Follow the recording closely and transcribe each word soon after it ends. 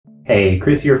Hey,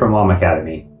 Chris here from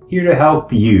LlamAcademy, here to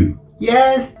help you,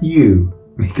 yes you,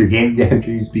 make your game dev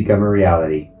dreams become a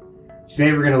reality.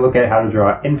 Today we're going to look at how to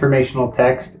draw informational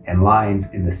text and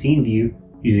lines in the scene view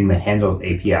using the Handles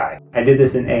API. I did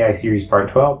this in AI Series Part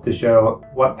 12 to show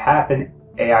what path an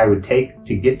AI would take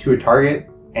to get to a target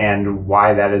and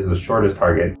why that is the shortest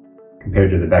target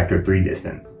compared to the vector 3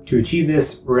 distance. To achieve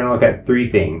this, we're going to look at three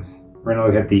things. We're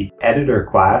going to look at the editor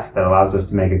class that allows us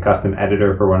to make a custom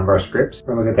editor for one of our scripts.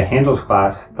 We're going to look at the handles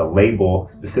class, the label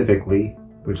specifically,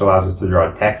 which allows us to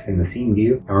draw text in the scene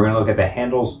view. And we're going to look at the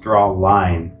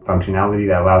Handles.DrawLine functionality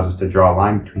that allows us to draw a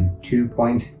line between 2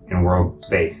 points in world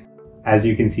space. As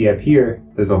you can see up here,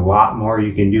 there's a lot more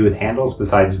you can do with handles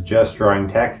besides just drawing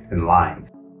text and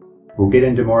lines. We'll get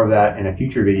into more of that in a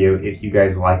future video if you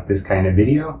guys like this kind of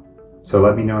video. So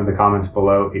let me know in the comments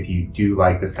below if you do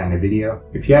like this kind of video.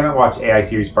 If you haven't watched AI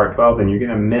Series Part 12, then you're going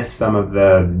to miss some of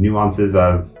the nuances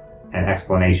of and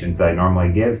explanations that I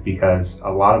normally give, because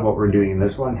a lot of what we're doing in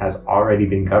this one has already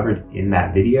been covered in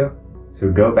that video.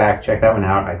 So go back, check that one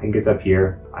out. I think it's up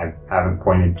here. I haven't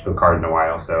pointed to a card in a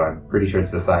while, so I'm pretty sure it's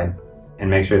this side.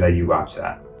 And make sure that you watch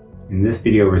that. In this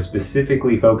video, we're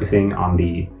specifically focusing on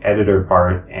the editor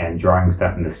part and drawing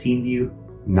stuff in the scene view,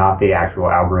 not the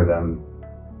actual algorithm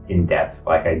in depth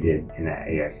like I did in the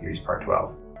AI Series Part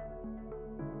 12.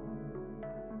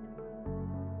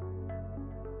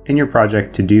 In your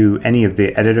project, to do any of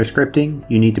the editor scripting,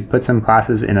 you need to put some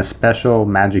classes in a special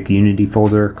Magic Unity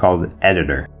folder called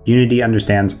Editor. Unity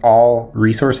understands all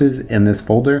resources in this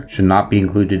folder should not be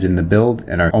included in the build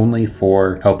and are only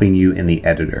for helping you in the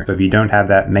editor. So if you don't have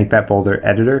that, make that folder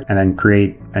Editor and then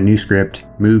create a new script,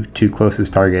 move to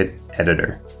closest target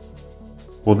editor.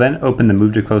 We'll then open the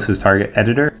Move to Closest Target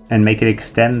editor and make it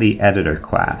extend the editor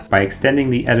class. By extending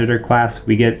the editor class,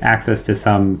 we get access to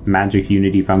some Magic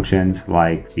Unity functions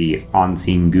like the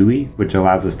on-scene GUI, which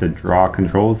allows us to draw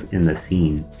controls in the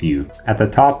scene view. At the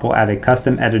top, we'll add a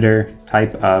custom editor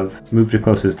type of Move to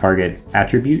Closest Target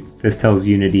attribute. This tells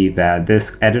Unity that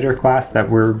this editor class that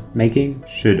we're making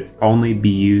should only be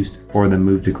used for the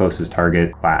Move to Closest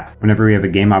Target class. Whenever we have a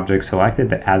game object selected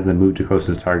that has the Move to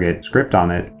Closest Target script on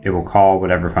it, it will call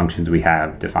whatever functions we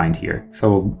have defined here. So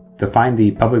we'll define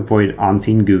the public void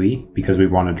on-scene GUI because we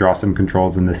want to draw some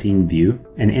controls in the scene view.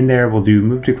 And in there, we'll do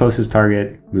Move to Closest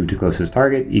Target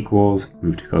equals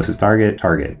Move to Closest Target,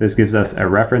 target. This gives us a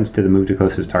reference to the Move to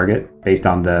Closest Target based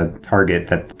on the target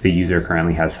that the user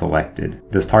currently has selected.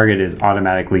 This target is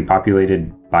automatically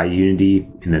populated by Unity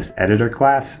in this editor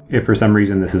class. If for some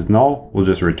reason this is null, we'll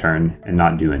just return and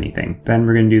not do anything. Then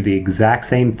we're going to do the exact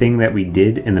same thing that we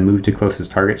did in the Move to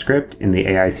Closest Target script in the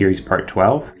AI Series Part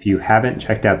 12. If you haven't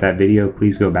checked out that video,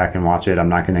 please go back and watch it. I'm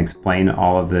not going to explain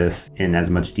all of this in as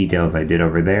much detail as I did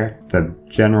over there. The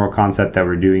general concept that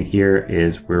we're doing here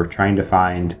is we're trying to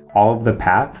find all of the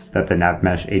paths that the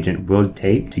NavMeshAgent will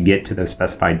take to get to those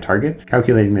specified targets,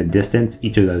 calculating the distance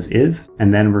each of those is,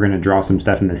 and then we're going to draw some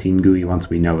stuff in the scene GUI once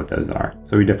we know what those are.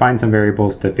 So we define some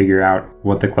variables to figure out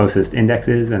what the closest index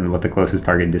is and what the closest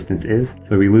target distance is.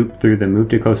 So we loop through the move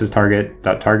to closest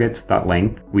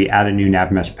target.targets.length. We add a new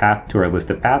NavMeshPath to our list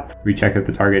of paths. We check if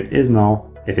the target is null.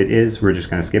 If it is, we're just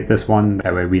going to skip this one.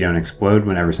 That way we don't explode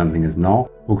whenever something is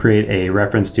null. We'll create a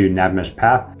reference to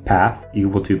NavMeshPath, path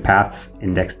equal to paths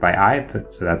indexed by I.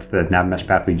 So that's the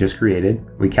NavMeshPath we just created.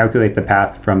 We calculate the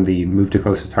path from the move to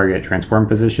closest target transform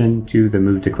position to the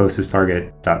move to closest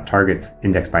target.targets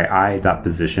indexed by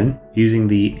I.position using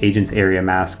the agent's area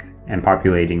mask and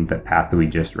populating the path that we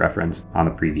just referenced on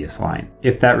the previous line.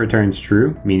 If that returns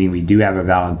true, meaning we do have a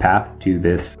valid path to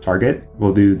this target,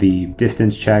 we'll do the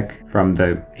distance check from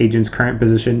the agent's current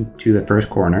position to the first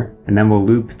corner, and then we'll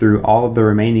loop through all of the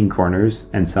remaining corners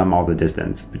and sum all the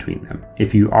distance between them.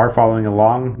 If you are following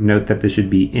along, note that this should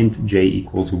be int j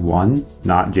equals 1,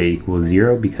 not j equals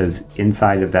 0, because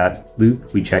inside of that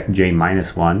loop, we check j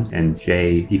minus 1, and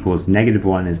j equals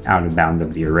 -1 is out of bounds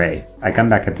of the array. I come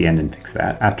back at the end and fix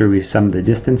that. After we've summed the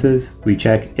distances, we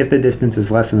check if the distance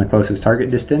is less than the closest target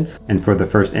distance, and for the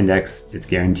first index, it's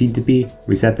guaranteed to be.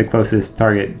 We set the closest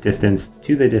target distance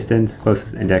to the distance,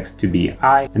 closest index to be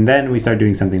I, and then we start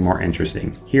doing something more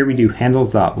interesting. Here we do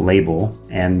Handles.Label,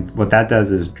 and what that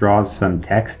does is draws some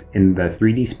text in the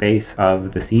 3D space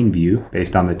of the scene view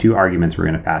based on the two arguments we're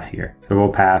going to pass here. So we'll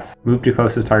pass move to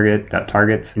closest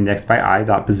target.targets indexed by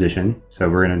I.position. So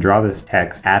we're going to draw this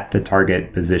text at the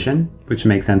target position, which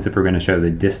makes sense if we're going to show the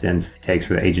distance it takes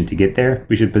for the agent to get there.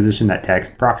 We should position that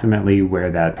text approximately where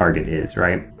that target is,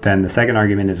 right? Then the second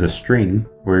argument is a string.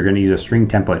 We're going to use a string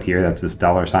template here. That's this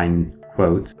 $,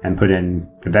 quotes, and put in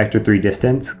the vector3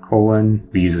 distance, colon,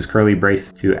 we use this curly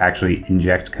brace to actually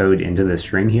inject code into the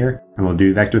string here. And we'll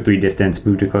do vector3 distance,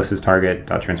 move to closest target,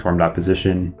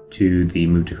 .transform.position to the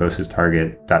move to closest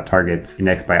target, .targets,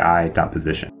 index by I,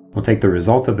 .position. We'll take the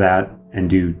result of that and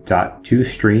do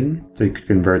 .toString, so you could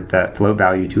convert that float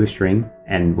value to a string,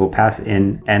 and we'll pass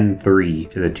in n3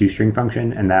 to the toString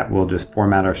function, and that will just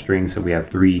format our string so we have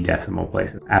 3 decimal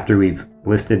places. After we've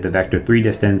listed the vector3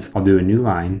 distance, I'll do a new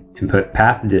line and put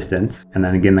path distance, and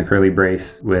then again the curly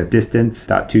brace with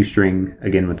distance.toString,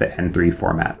 again with the n3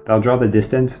 format. That'll draw the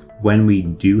distance when we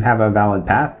do have a valid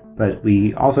path, but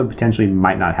we also potentially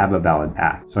might not have a valid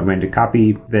path. So I'm going to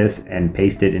copy this and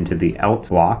paste it into the else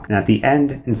block. And at the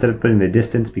end, instead of putting the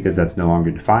distance, because that's no longer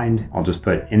defined, I'll just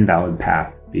put invalid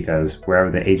path, because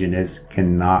wherever the agent is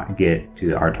cannot get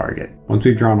to our target. Once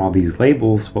we've drawn all these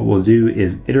labels, what we'll do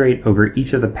is iterate over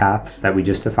each of the paths that we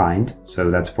just defined.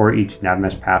 So that's for each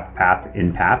NavMeshPath path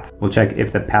in path. We'll check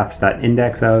if the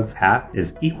paths.index of path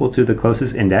is equal to the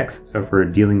closest index. So if we're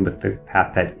dealing with the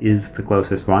path that is the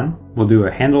closest one, we'll do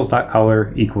a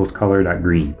handles.color equals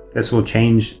color.green. This will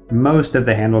change most of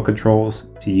the handle controls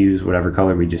to use whatever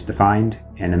color we just defined.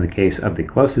 And in the case of the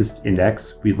closest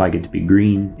index, we'd like it to be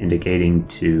green, indicating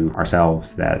to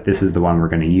ourselves that this is the one we're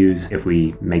going to use if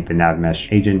we make the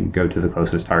NavMeshAgent go to the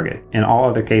closest target. In all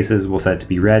other cases, we'll set it to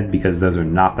be red because those are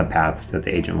not the paths that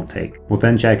the agent will take. We'll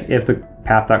then check if the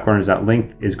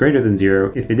path.corners.length is greater than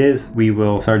 0. If it is, we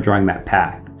will start drawing that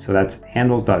path. So that's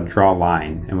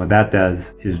Handles.DrawLine. And what that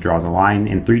does is draws a line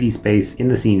in 3D space in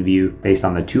the scene view based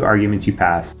on the 2 arguments you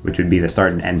pass, which would be the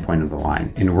start and end point of the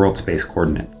line in world space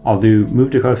coordinates. I'll do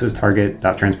move to closest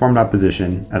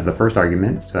target.transform.position as the first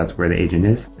argument. So that's where the agent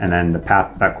is. And then the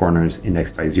path.corners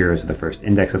indexed by 0. So the first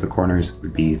index of the corners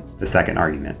would be the second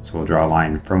argument. So we'll draw a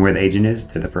line from where the agent is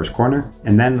to the first corner.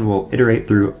 And then we'll iterate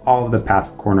through all of the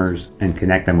path corners and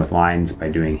connect them with lines by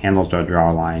doing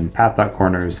Handles.DrawLine,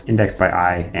 path.corners indexed by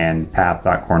I, and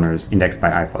path.corners indexed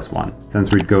by I plus 1.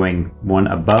 Since we're going one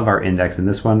above our index in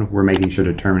this one, we're making sure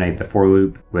to terminate the for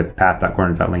loop with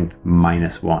path.corners.length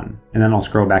minus 1. And then I'll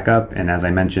scroll back up, and as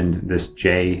I mentioned, this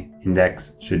J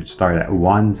index should start at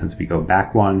 1 since we go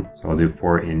back 1. So I'll do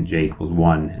for in J equals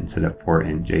 1 instead of for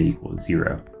in J equals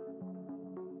 0.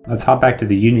 Let's hop back to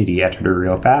the Unity editor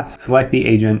real fast, select the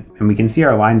agent, and we can see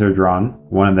our lines are drawn.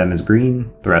 One of them is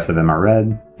green, the rest of them are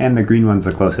red, and the green one's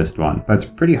the closest one. But it's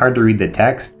pretty hard to read the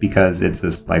text because it's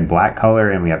this like black color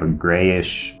and we have a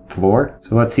grayish floor.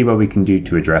 So let's see what we can do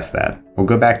to address that. We'll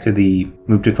go back to the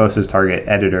move to closest target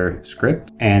editor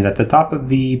script, and at the top of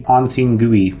the on-scene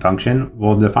GUI function,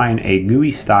 we'll define a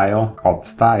GUI style called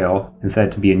style and set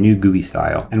it to be a new GUI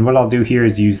style. And what I'll do here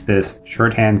is use this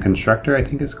shorthand constructor, I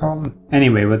think it's called.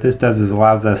 Anyway, what this does is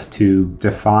allows us to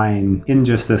define in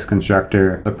just this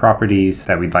constructor the properties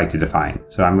that we'd like to define.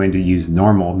 So I'm going to use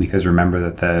normal because remember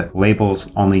that the labels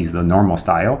only use the normal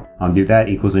style. I'll do that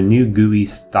equals a new GUI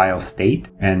style state.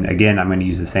 And again, I'm going to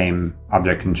use the same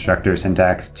object constructor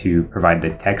syntax to provide the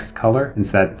text color and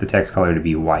set the text color to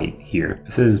be white here.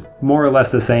 This is more or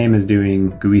less the same as doing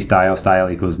GUI style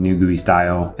equals new GUI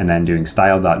style, and then doing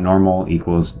style.normal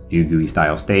equals new GUI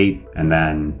style state, and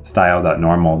then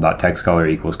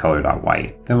style.normal.textColor equals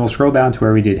color.white. Then we'll scroll down to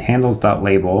where we did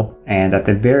Handles.Label, and at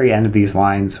the very end of these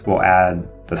lines, we'll add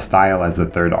the style as the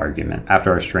third argument.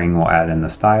 After our string, we'll add in the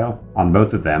style on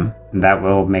both of them, and that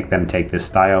will make them take this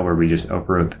style where we just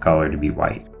overwrote the color to be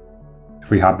white. If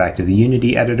we hop back to the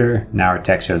Unity editor, now our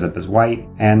text shows up as white,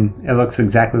 and it looks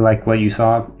exactly like what you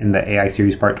saw in the AI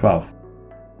series part 12.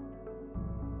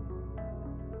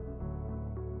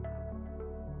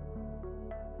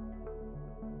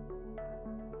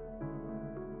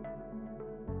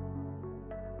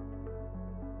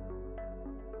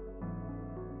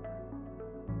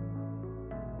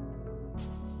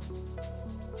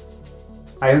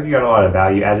 I hope you got a lot of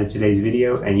value out of today's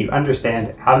video and you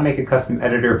understand how to make a custom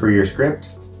editor for your script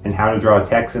and how to draw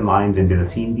text and lines into the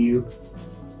scene view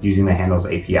using the Handles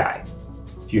API.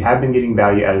 If you have been getting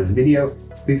value out of this video,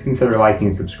 please consider liking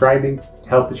and subscribing to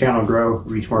help the channel grow,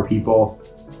 reach more people,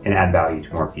 and add value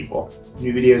to more people.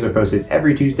 New videos are posted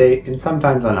every Tuesday and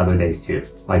sometimes on other days too,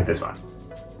 like this one.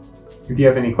 If you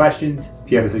have any questions,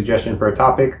 if you have a suggestion for a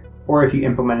topic, or if you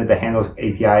implemented the Handles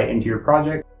API into your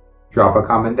project, drop a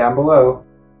comment down below,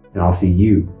 and I'll see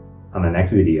you on the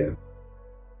next video.